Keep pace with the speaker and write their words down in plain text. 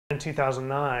In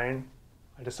 2009,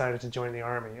 I decided to join the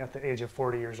Army at the age of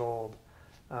 40 years old.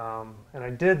 And I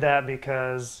did that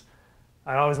because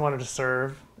I always wanted to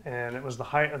serve, and it was the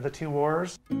height of the two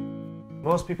wars.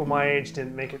 Most people my age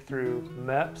didn't make it through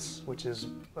MEPS, which is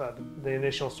the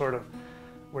initial sort of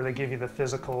where they give you the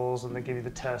physicals and they give you the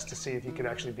test to see if you could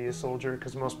actually be a soldier,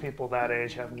 because most people that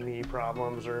age have knee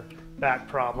problems or back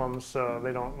problems, so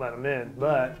they don't let them in.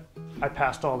 But I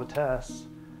passed all the tests,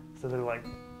 so they're like,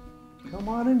 come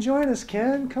on and join us,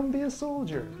 Ken, come be a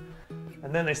soldier.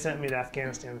 And then they sent me to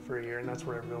Afghanistan for a year, and that's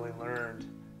where I really learned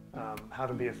how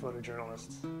to be a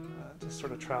photojournalist, just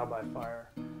sort of trial by fire.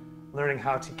 Learning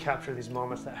how to capture these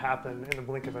moments that happen in the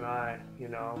blink of an eye, you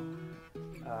know.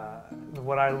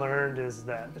 What I learned is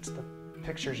that it's the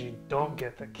pictures you don't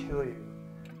get that kill you.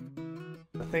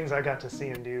 The things I got to see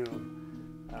and do,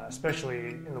 especially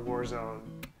in the war zone,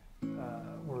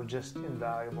 were just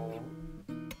invaluable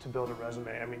to build a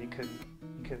resume. I mean, you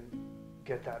couldn't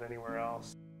get that anywhere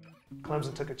else.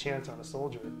 Clemson took a chance on a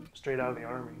soldier straight out of the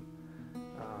Army,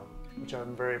 which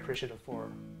I'm very appreciative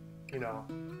for. You know,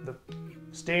 the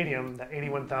stadium that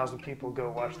 81,000 people go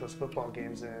watch those football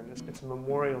games in, it's a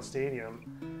memorial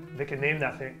stadium. They could name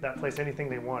that place anything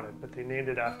they wanted, but they named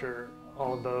it after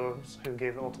all of those who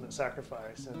gave the ultimate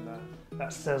sacrifice, and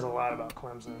that says a lot about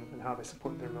Clemson and how they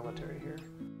support their military here.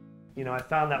 You know, I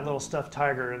found that little stuffed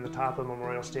tiger in the top of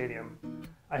Memorial Stadium.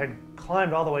 I had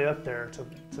climbed all the way up there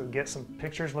to get some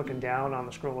pictures looking down on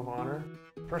the Scroll of Honor.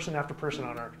 Person after person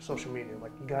on our social media,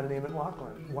 like, you gotta name it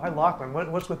Lachlan. Why Lachlan?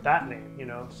 What's with that name, you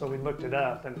know? So we looked it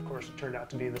up, and of course it turned out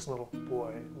to be this little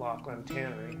boy, Lachlan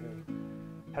Tannery, who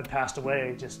had passed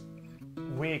away just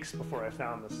weeks before I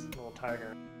found this little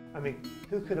tiger. I mean,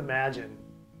 who could imagine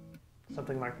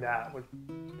something like that would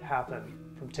happen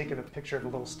from taking a picture of a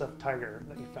little stuffed tiger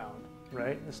that you found,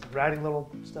 right? This ratty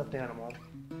little stuffed animal.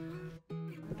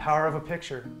 The power of a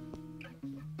picture.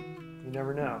 You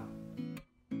never know.